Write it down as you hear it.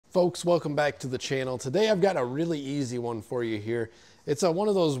Folks, welcome back to the channel. Today I've got a really easy one for you here. It's one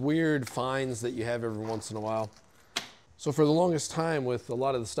of those weird finds that you have every once in a while. So for the longest time, with a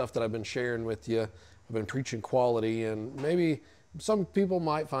lot of the stuff that I've been sharing with you, I've been preaching quality, and maybe some people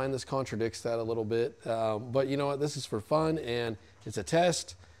might find this contradicts that a little bit, but you know what, this is for fun, and it's a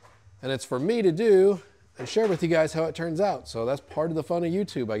test, and it's for me to do and share with you guys how it turns out. So that's part of the fun of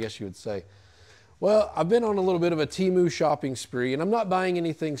YouTube, I guess you would say. Well, I've been on a little bit of a Temu shopping spree, and I'm not buying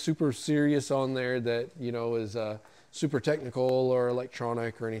anything super serious on there that, you know, is super technical or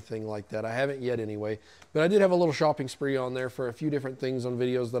electronic or anything like that. I haven't yet anyway, but I did have a little shopping spree on there for a few different things on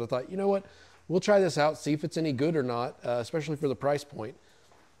videos that I thought, you know what, we'll try this out, see if it's any good or not, especially for the price point.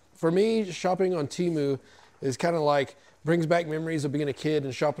 For me, shopping on Temu is kind of like, brings back memories of being a kid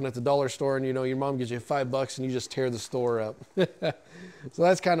and shopping at the dollar store, and you know, your mom gives you $5 and you just tear the store up. So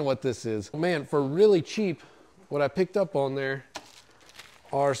that's kind of what this is. Man, for really cheap, what I picked up on there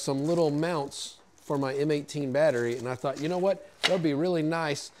are some little mounts for my M18 battery, and I thought, you know what, that would be really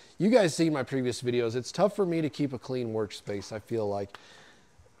nice. You guys see my previous videos. It's tough for me to keep a clean workspace, I feel like.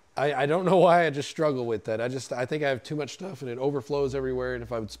 I don't know why, I just struggle with that. I think I have too much stuff and it overflows everywhere, and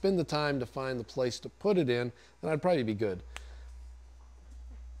if I would spend the time to find the place to put it in, then I'd probably be good.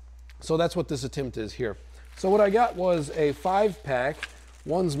 So that's what this attempt is here. So what I got was a 5-pack.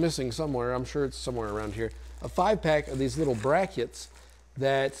 One's missing somewhere. I'm sure it's somewhere around here. A 5-pack of these little brackets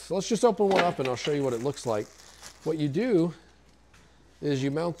that, so let's just open one up and I'll show you what it looks like. What you do is you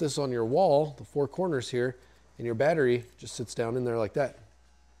mount this on your wall, the 4 corners here, and your battery just sits down in there like that.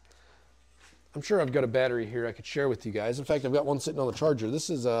 I'm sure I've got a battery here I could share with you guys. In fact, I've got one sitting on the charger. This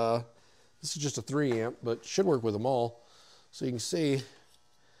is just a 3 amp, but should work with them all. So you can see,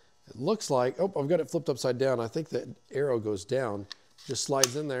 it looks like, oh, I've got it flipped upside down. I think that arrow goes down, just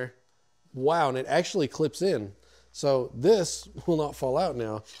slides in there. Wow, and it actually clips in. So this will not fall out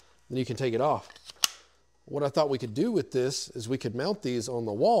now. Then you can take it off. What I thought we could do with this is we could mount these on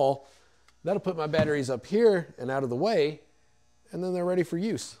the wall. That'll put my batteries up here and out of the way, and then they're ready for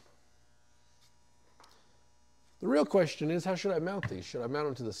use. The real question is, how should I mount these? Should I mount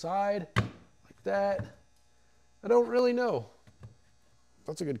them to the side, like that? I don't really know.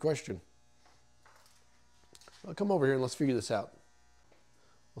 That's a good question. Well, come over here and let's figure this out.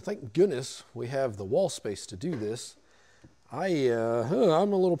 Well, thank goodness we have the wall space to do this. I'm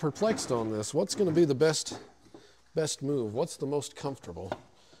a little perplexed on this. What's going to be the best move? What's the most comfortable?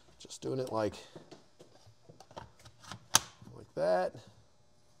 Just doing it like that.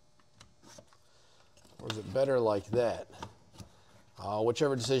 Or is it better like that?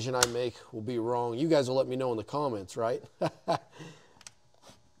 Whichever decision I make will be wrong. You guys will let me know in the comments, right?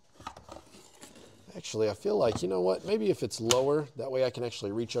 Actually, I feel like, you know what? Maybe if it's lower, that way I can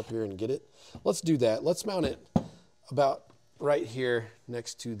actually reach up here and get it. Let's do that. Let's mount it about right here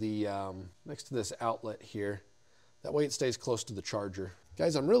next to the next to this outlet here. That way it stays close to the charger.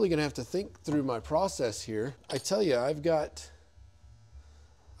 Guys, I'm really gonna have to think through my process here. I tell you, I've got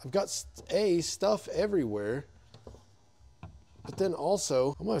stuff everywhere, but then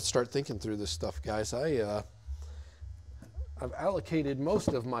also I'm gonna start thinking through this stuff, guys. I've allocated most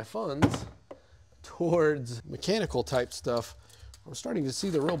of my funds towards mechanical type stuff. I'm starting to see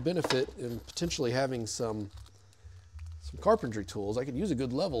the real benefit in potentially having some carpentry tools. I could use a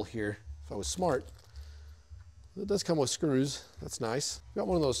good level here if I was smart. It does come with screws. That's nice. Got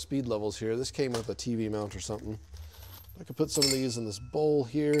one of those speed levels here. This came with a TV mount or something. I could put some of these in this bowl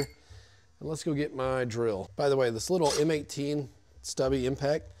here, and let's go get my drill. By the way, this little M18 stubby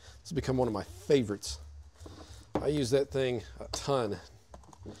impact has become one of my favorites. I use that thing a ton.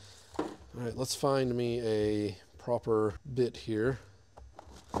 All right, let's find me a proper bit here.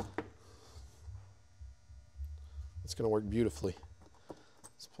 It's gonna work beautifully.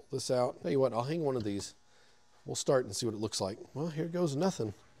 Let's pull this out. Tell you what, I'll hang one of these. We'll start and see what it looks like. Well, here goes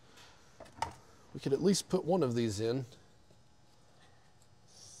nothing. We could at least put one of these in.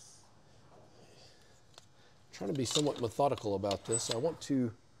 I'm trying to be somewhat methodical about this. I want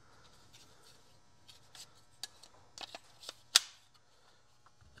to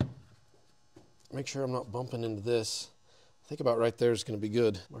make sure I'm not bumping into this. I think about right there is going to be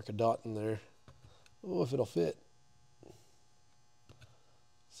good. Mark a dot in there. Oh, if it'll fit.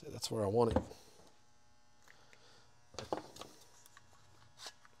 See, that's where I want it.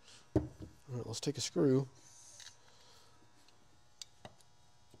 All right, let's take a screw.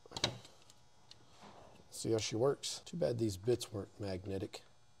 See how she works. Too bad these bits weren't magnetic.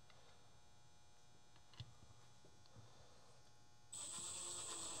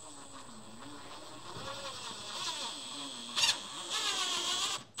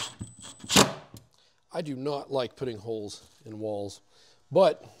 I do not like putting holes in walls,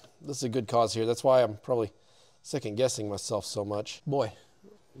 but this is a good cause here. That's why I'm probably second guessing myself so much. Boy,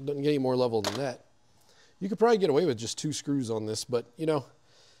 doesn't get any more level than that. You could probably get away with just 2 screws on this, but you know,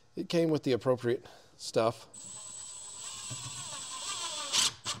 it came with the appropriate stuff.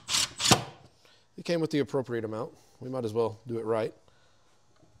 It came with the appropriate amount. We might as well do it right.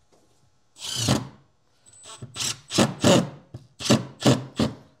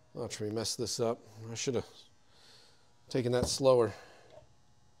 Watch me mess this up. I should have taken that slower.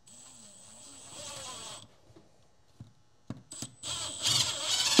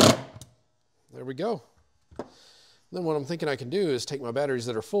 There we go. Then what I'm thinking I can do is take my batteries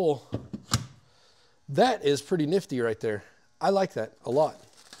that are full. That is pretty nifty right there. I like that a lot.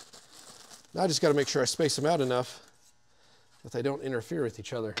 Now I just got to make sure I space them out enough that they don't interfere with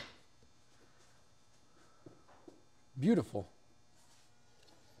each other. Beautiful.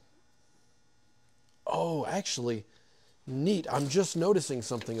 Oh, actually, neat. I'm just noticing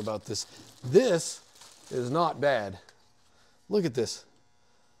something about this. This is not bad. Look at this.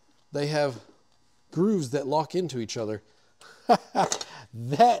 They have grooves that lock into each other.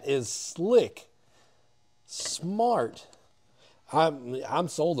 That is slick. Smart. I'm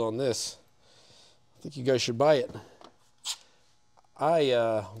sold on this. I think you guys should buy it.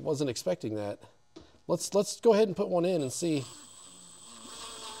 I wasn't expecting that. Let's go ahead and put one in and see.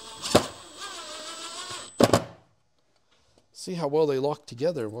 See how well they lock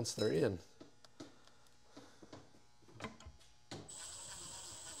together once they're in.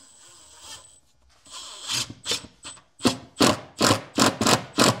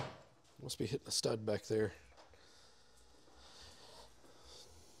 Must be hitting a stud back there.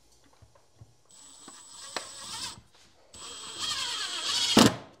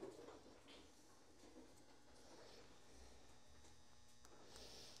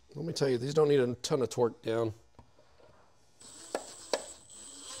 Let me tell you, these don't need a ton of torque down.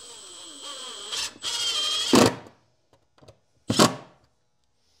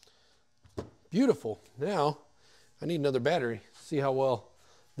 Beautiful. Now, I need another battery. See how well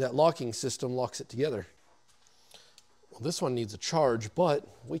that locking system locks it together. Well, this one needs a charge, but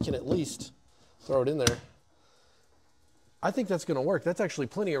we can at least throw it in there. I think that's going to work. That's actually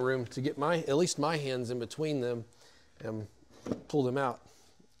plenty of room to get at least my hands in between them and pull them out.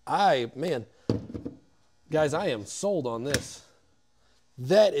 Man, guys, I am sold on this.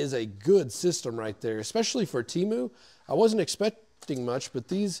 That is a good system right there, especially for Temu. I wasn't expecting much, but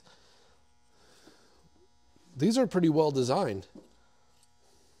these are pretty well designed.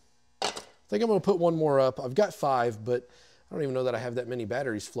 I think I'm going to put one more up. I've got 5, but I don't even know that I have that many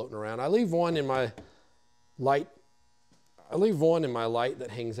batteries floating around. I leave one in my light. That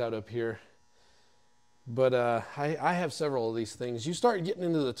hangs out up here. But I have several of these things. You start getting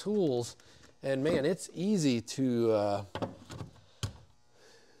into the tools, and man, it's easy to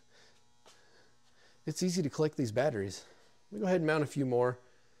collect these batteries. Let me go ahead and mount a few more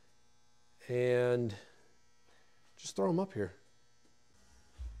and just throw them up here.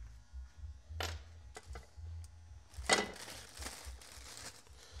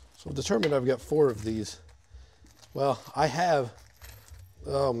 So I've determined I've got 4 of these. Well, I have,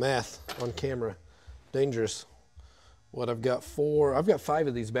 oh, math on camera. Dangerous. What I've got 5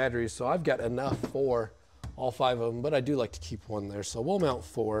 of these batteries, so I've got enough for all 5 of them, but I do like to keep one there, so we'll mount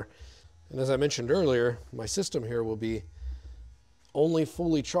 4. And as I mentioned earlier, my system here will be only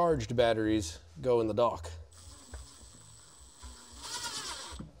fully charged batteries go in the dock.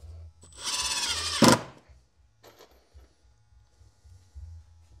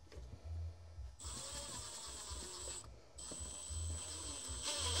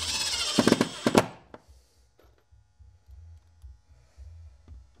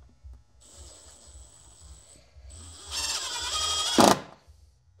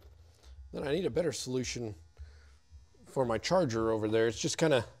 Then I need a better solution for my charger over there. It's just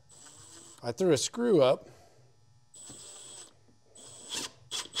kind of, I threw a screw up.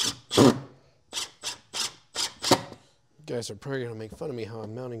 You guys are probably going to make fun of me how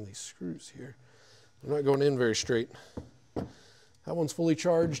I'm mounting these screws here. They're not going in very straight. That one's fully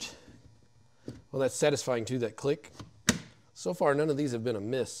charged. Well, that's satisfying too, that click. So far, none of these have been a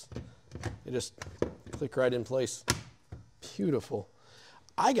miss. They just click right in place. Beautiful.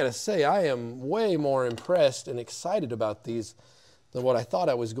 I gotta say, I am way more impressed and excited about these than what I thought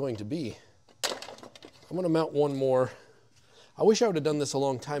I was going to be. I'm gonna mount one more. I wish I would have done this a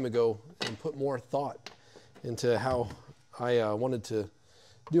long time ago and put more thought into how I wanted to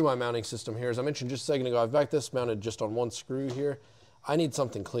do my mounting system here. As I mentioned just a second ago, I've got this mounted just on one screw here. I need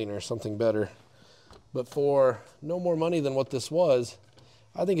something cleaner, something better. But for no more money than what this was,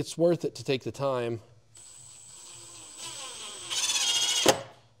 I think it's worth it to take the time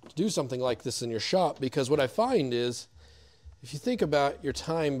to do something like this in your shop, because what I find is, if you think about your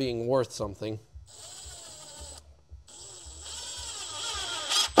time being worth something,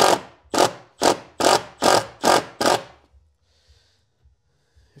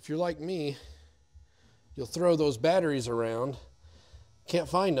 if you're like me, you'll throw those batteries around, can't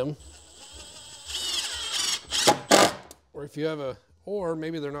find them, or if you have or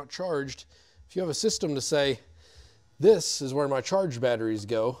maybe they're not charged. If you have a system to say, this is where my charged batteries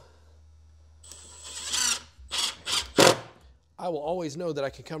go, I will always know that I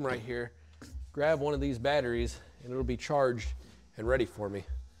can come right here, grab one of these batteries, and it'll be charged and ready for me.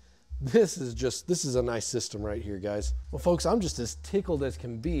 This is a nice system right here, guys. Well, folks, I'm just as tickled as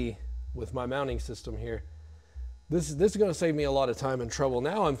can be with my mounting system here. This is going to save me a lot of time and trouble.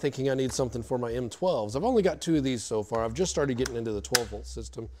 Now I'm thinking I need something for my M12s. I've only got 2 of these so far. I've just started getting into the 12-volt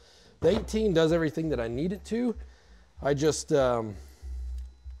system. The 18 does everything that I need it to. I just find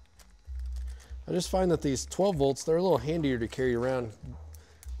that these 12 volts, they're a little handier to carry around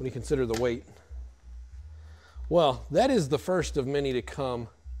when you consider the weight. Well, that is the first of many to come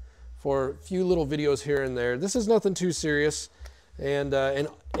for a few little videos here and there. This is nothing too serious. And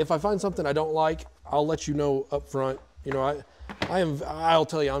if I find something I don't like, I'll let you know up front. You know, I'll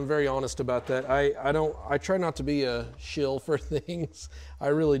tell you, I'm very honest about that. I try not to be a shill for things. I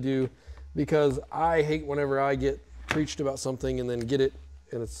really do, because I hate whenever I get preached about something and then get it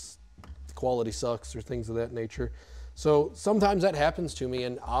and its quality sucks or things of that nature. So sometimes that happens to me,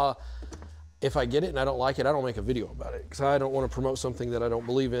 and if I get it and I don't like it, I don't make a video about it, because I don't want to promote something that I don't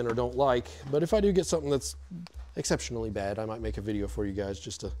believe in or don't like. But if I do get something that's exceptionally bad, I might make a video for you guys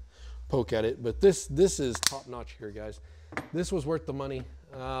just to poke at it. But this is top notch here, guys. This was worth the money.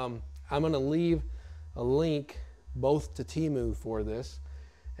 I'm going to leave a link both to Temu for this,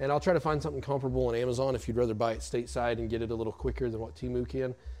 and I'll try to find something comparable on Amazon if you'd rather buy it stateside and get it a little quicker than what Temu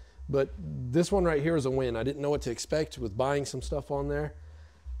can. But this one right here is a win. I didn't know what to expect with buying some stuff on there.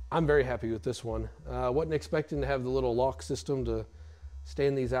 I'm very happy with this one. Wasn't expecting to have the little lock system to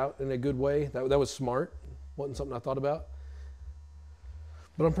stand these out in a good way. That was smart. Wasn't something I thought about.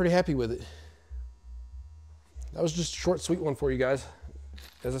 But I'm pretty happy with it. That was just a short, sweet one for you guys.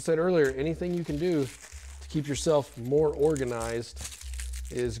 As I said earlier, anything you can do to keep yourself more organized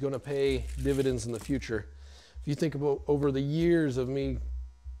is going to pay dividends in the future. If you think about over the years of me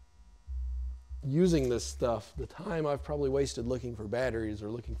using this stuff, the time I've probably wasted looking for batteries or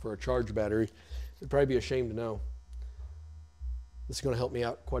looking for a charged battery, it'd probably be a shame to know. This is going to help me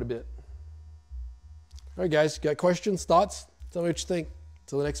out quite a bit. All right, guys, got questions, thoughts? Tell me what you think.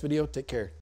 Till the next video, take care.